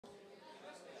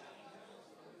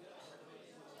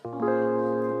Too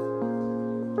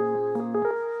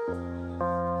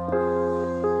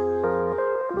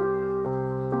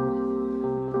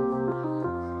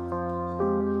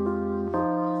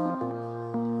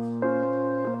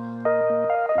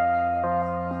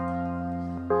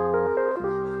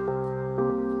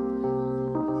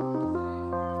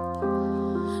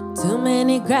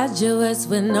many graduates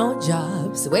with no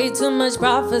jobs, way too much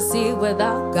prophecy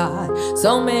without God.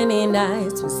 So many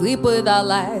nights we sleep without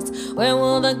lights. When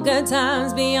will the good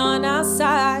times be on our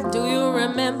side? Do you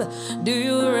remember? Do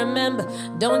you remember?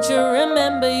 Don't you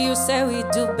remember you said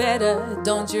we'd do better?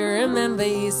 Don't you remember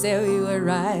you said we would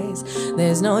rise?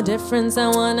 There's no difference, I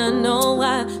wanna know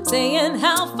why. Saying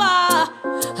how far,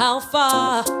 how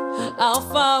far, how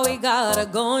far we gotta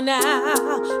go now?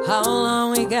 How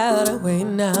long we gotta wait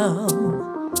now?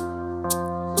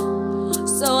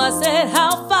 So I said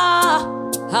how far,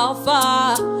 how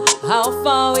far, how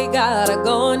far we gotta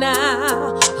go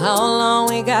now? How long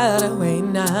we gotta wait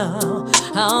now?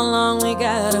 How long we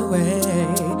gotta wait?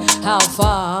 How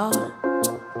far,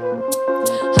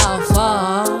 how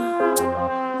far,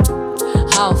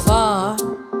 how far,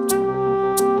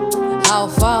 how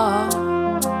far,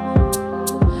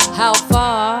 how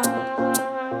far,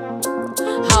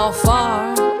 how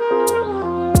far,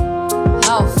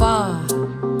 how far?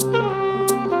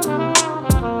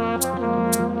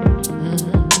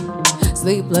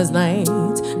 Sleepless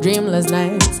nights, dreamless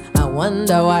nights, I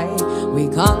wonder why we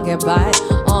can't get by.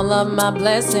 All of my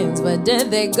blessings, where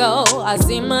did they go? I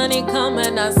see money come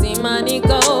and I see money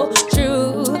go.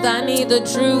 Truth, I need the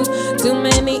truth. Too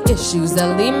many issues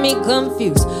that leave me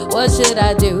confused. What should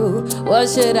I do? What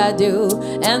should I do?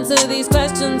 Answer these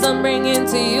questions I'm bringing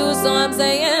to you. So I'm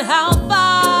saying how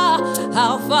far,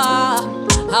 how far,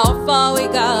 how far we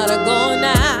gotta go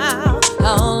now?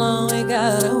 How long we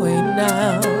gotta wait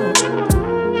now?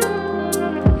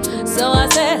 So I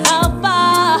said how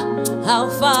far, how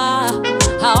far,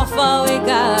 how far we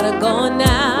gotta go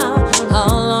now? How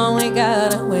long we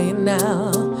gotta wait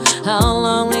now? How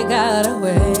long we gotta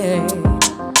wait?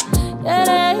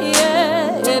 Yeah,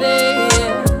 yeah, yeah, yeah,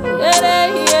 yeah,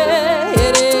 yeah, yeah,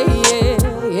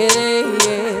 yeah, yeah, yeah,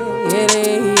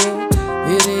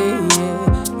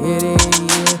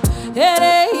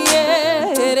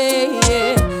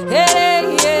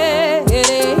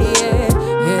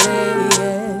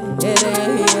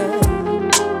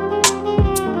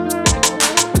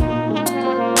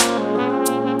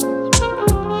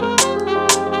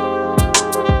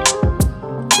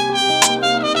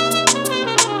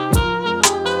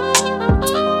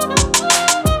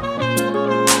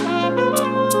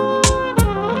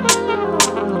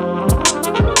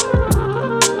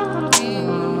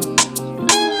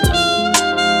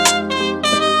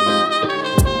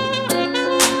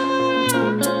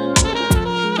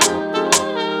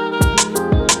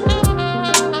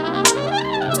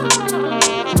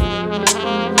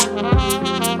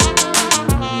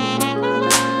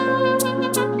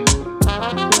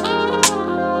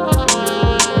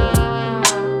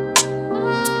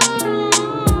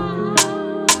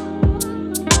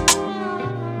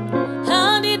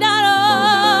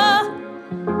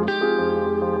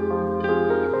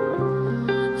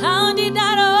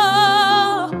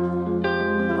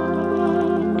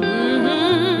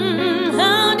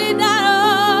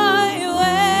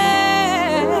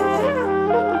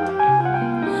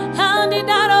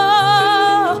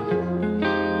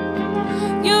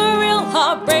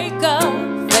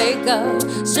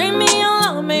 String me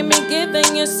along, made me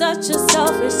giving you such a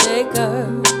selfish taker.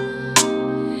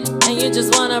 And you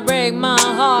just wanna break my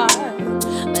heart.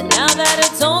 But now that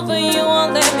it's over, you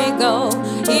won't let me go.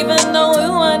 Even though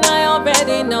you and I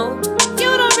already know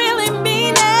you don't really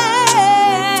mean it.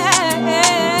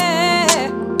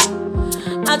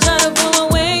 I try to pull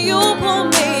away, you pull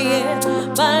me in,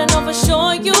 but I know for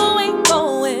sure you ain't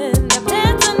going.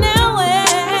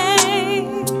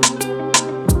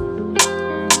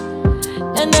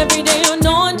 And every day you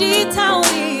know di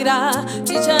tawira,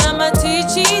 teacher I'm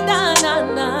teachi da na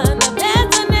na na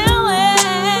better now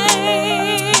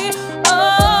way.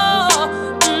 Oh,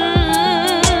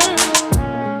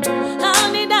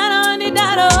 Haundidaro,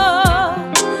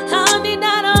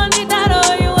 Haundidaro, Haundidaro,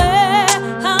 you way.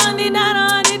 Haundidaro,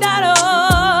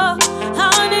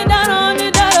 Haundidaro, Haundidaro,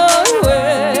 Haundidaro, you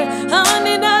way.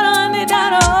 Haundidaro,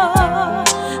 Haundidaro,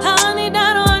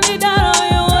 Haundidaro, Haundidaro,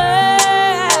 you way.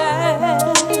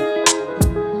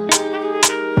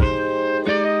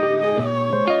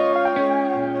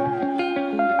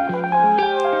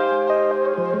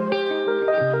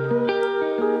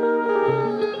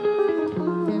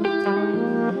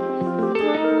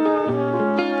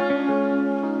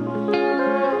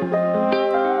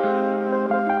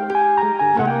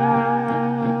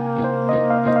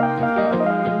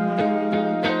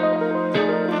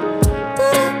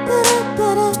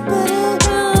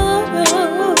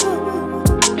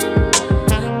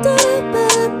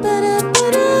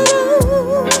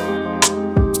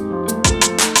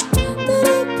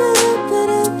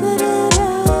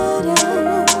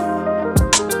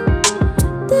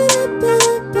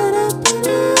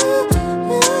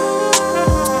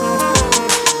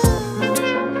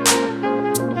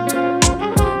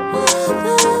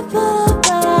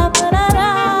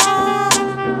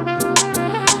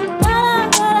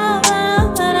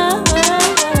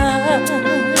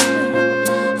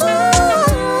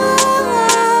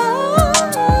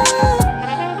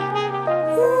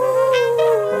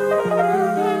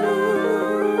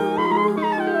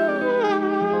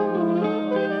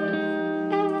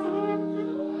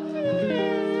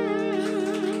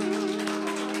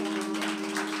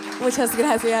 Muchas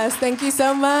gracias. Thank you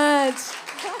so much.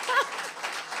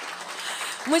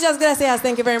 Muchas gracias.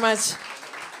 Thank you very much.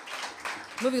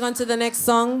 Moving on to the next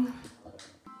song.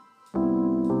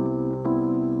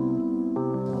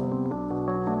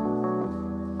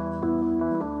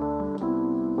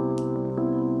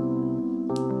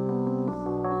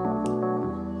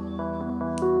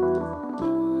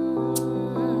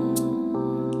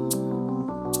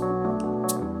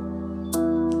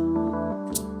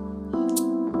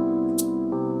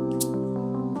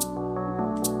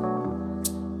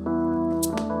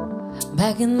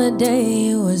 Back in the day,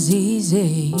 it was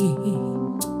easy.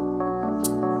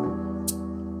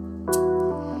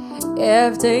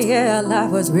 After year,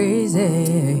 life was breezy.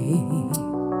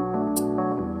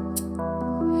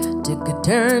 Took a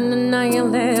turn and now you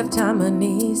left time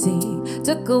uneasy.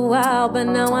 Took a while, but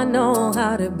now I know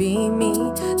how to be me.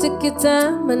 Took your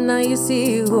time, but now you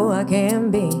see who I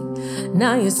can be.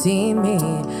 Now you see me,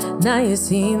 now you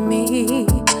see me.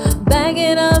 Back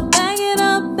it up, back it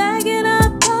up, back it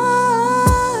up.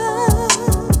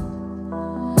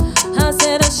 I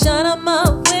said I shut 'em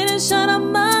up, wait and shut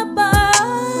 'em up.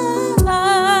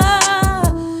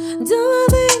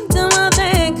 Do my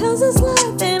thing, cause this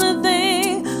life ain't a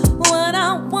thing. What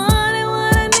I want and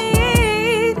what I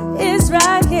need is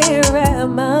right here at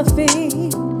my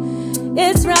feet.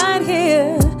 It's right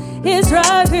here, it's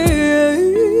right here.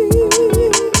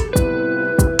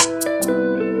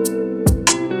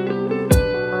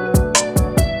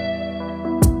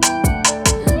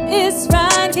 It's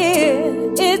right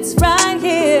here. It's right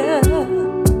here.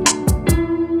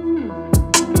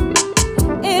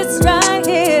 It's right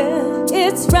here.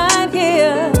 It's right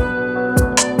here.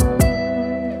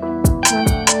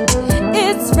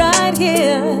 It's right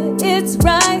here. It's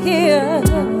right here.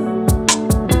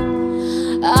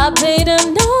 I pay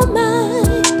them no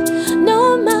mind,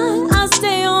 no mind. I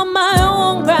stay on my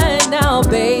own grind now,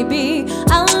 baby.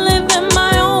 I live in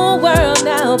my own world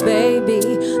now, baby.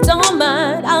 Don't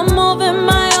mind, I'm moving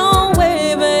my own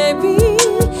way, baby.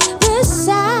 This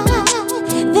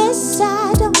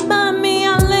side, don't mind me.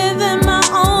 I live in my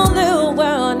own little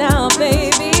world now,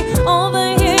 baby.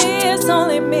 Over here, it's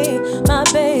only me, my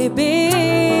baby.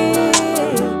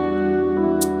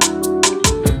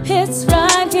 It's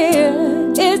right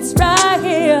here, it's right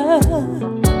here.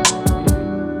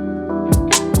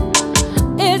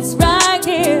 It's right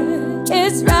here,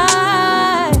 it's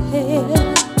right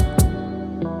here.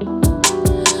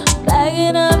 Back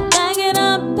it up, back it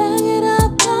up, back it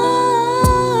up.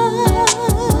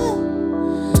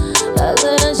 I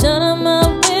said I shut 'em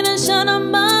up, wait and shut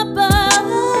 'em up.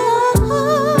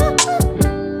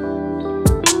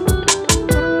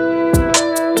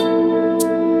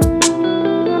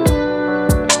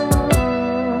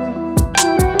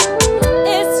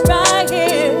 It's right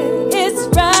here, it's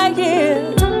right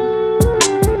here.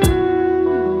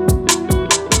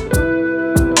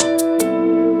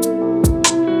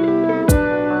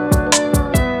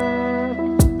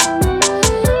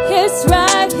 It's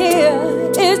right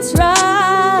here, it's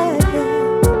right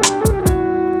here.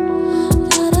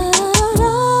 Da da da da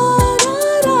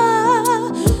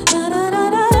da da da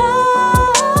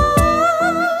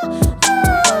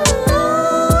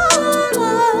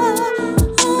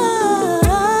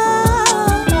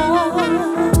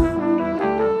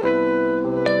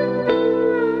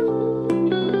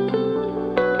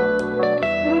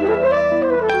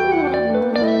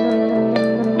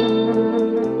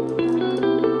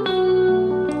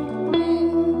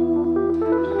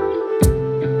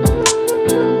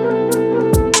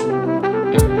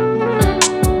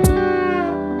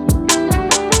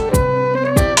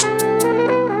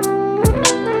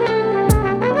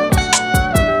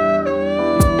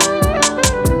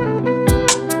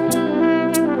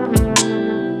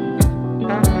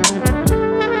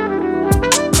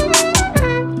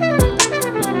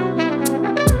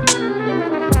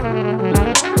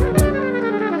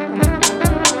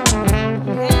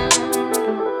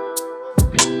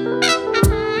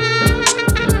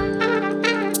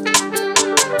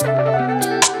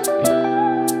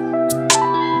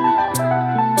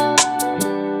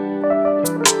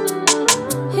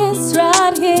It's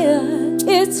right here.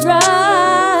 It's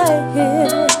right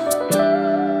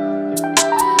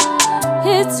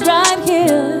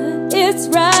here. It's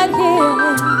right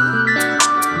here.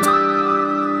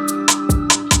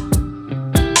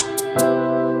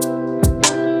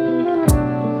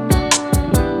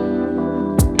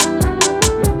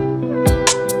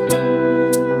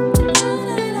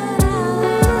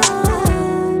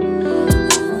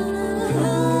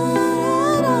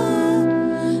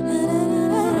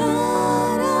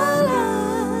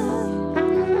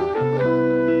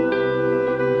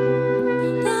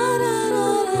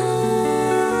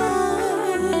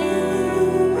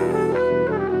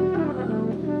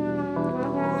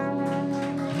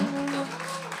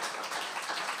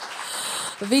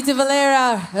 Vitu,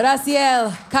 Valera,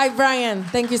 Rasiel, Kai, Brayhan.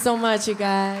 Thank you so much, you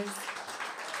guys.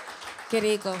 Que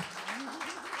rico.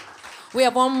 We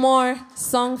have one more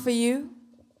song for you.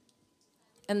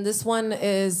 And this one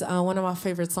is one of our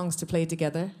favorite songs to play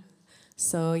together.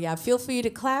 So yeah, feel free to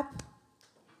clap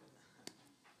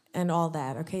and all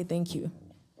that. Okay, thank you.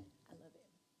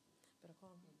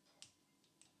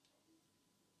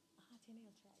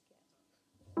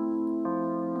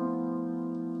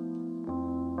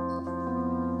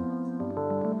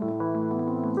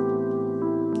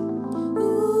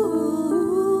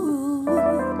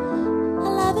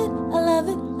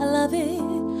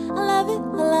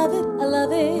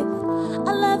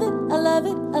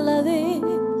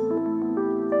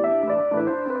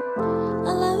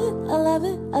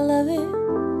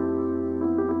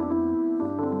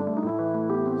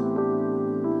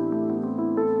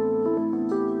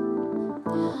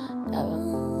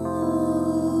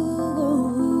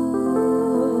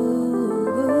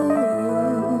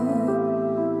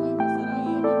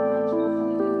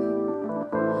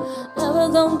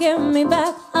 Don't give me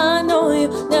back. I know you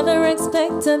never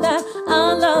expected that.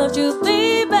 I loved you,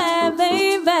 baby,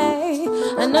 baby.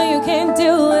 I know you can't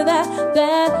deal with that.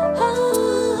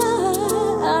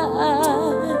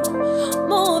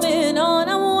 Moving on,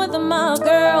 I'm with my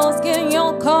girls, getting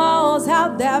your calls.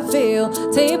 How'd that feel?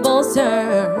 Tables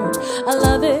turned. I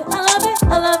love it, I love it,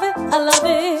 I love it, I love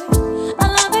it. I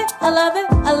love it, I love it,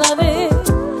 I love it.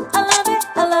 I love it,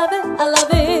 I love it, I love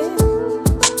it.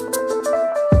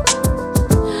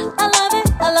 I love it,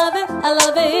 I love it, I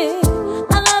love it.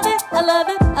 I love it, I love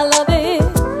it, I love it.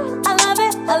 I love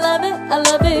it, I love it, I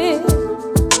love it.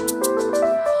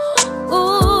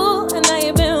 Ooh, and now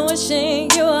you've been wishing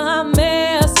you were a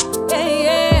mess. Yeah,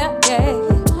 yeah,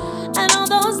 yeah. And all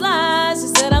those lies, you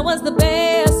said I was the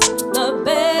best,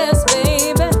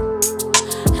 baby.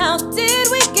 How did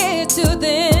we get to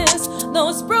this?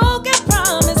 Those broken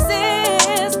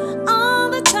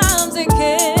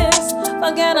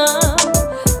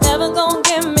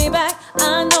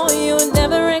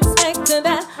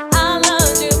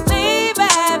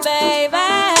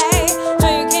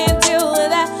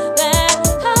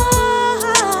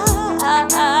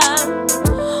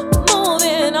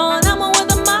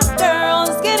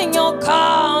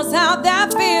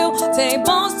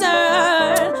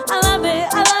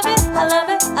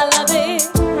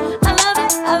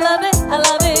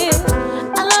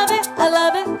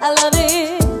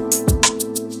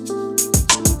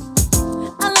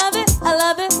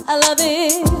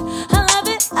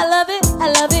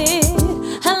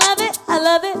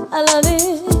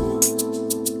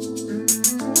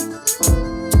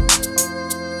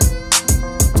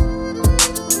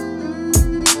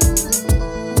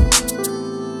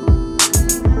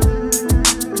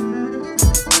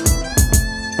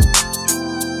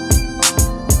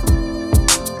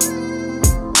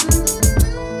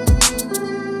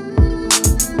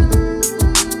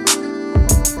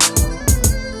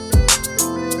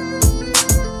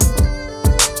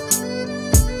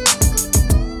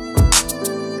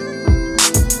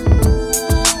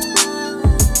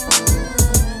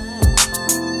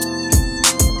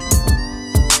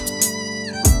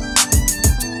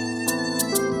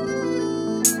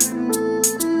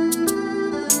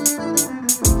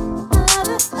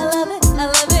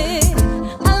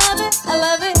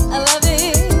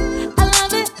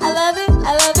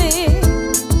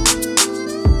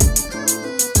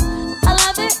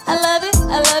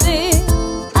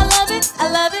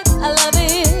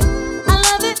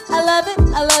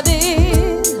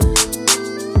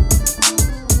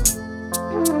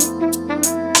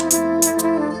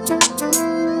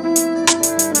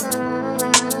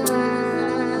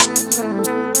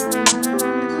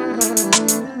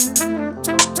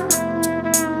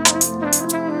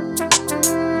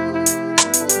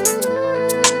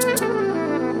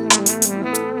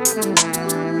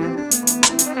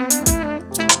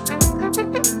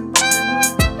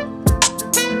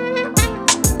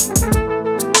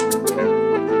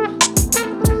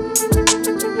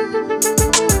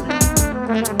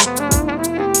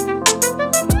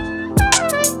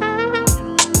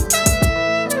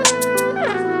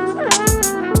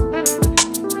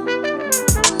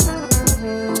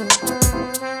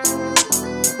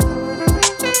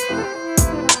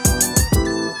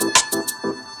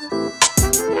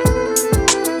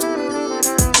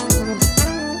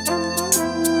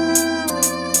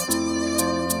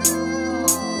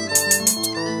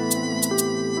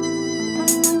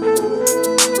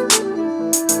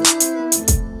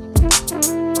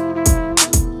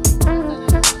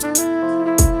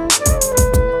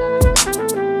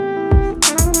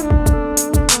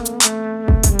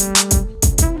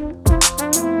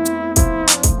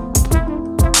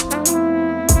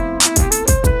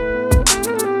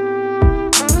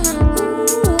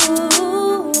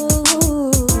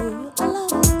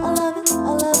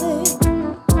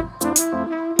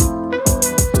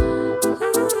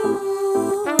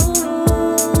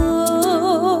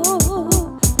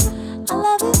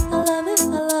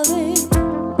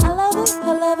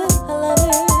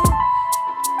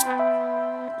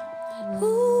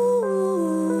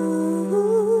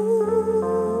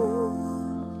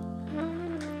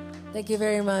you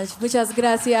very much. Muchas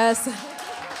gracias.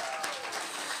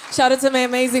 Shout out to my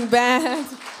amazing band.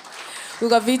 We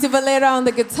got Vitu Valera on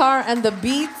the guitar and the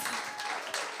beat.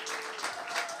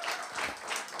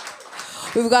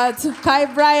 We've got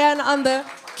Brayhan on the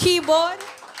keyboard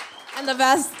and the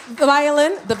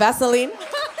violin, the Vaseline,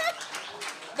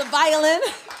 the violin,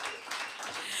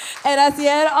 and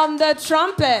Rasiel on the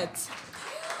trumpet.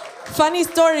 Funny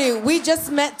story, we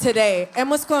just met today.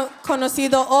 Hemos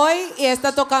conocido hoy y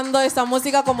está tocando esta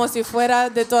música como si fuera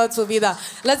de toda su vida.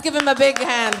 Let's give him a big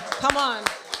hand. Come on.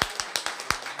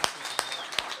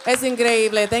 Es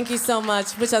increíble. Thank you so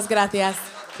much. Muchas gracias.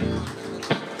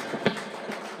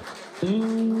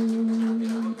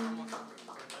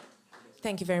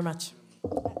 Thank you very much.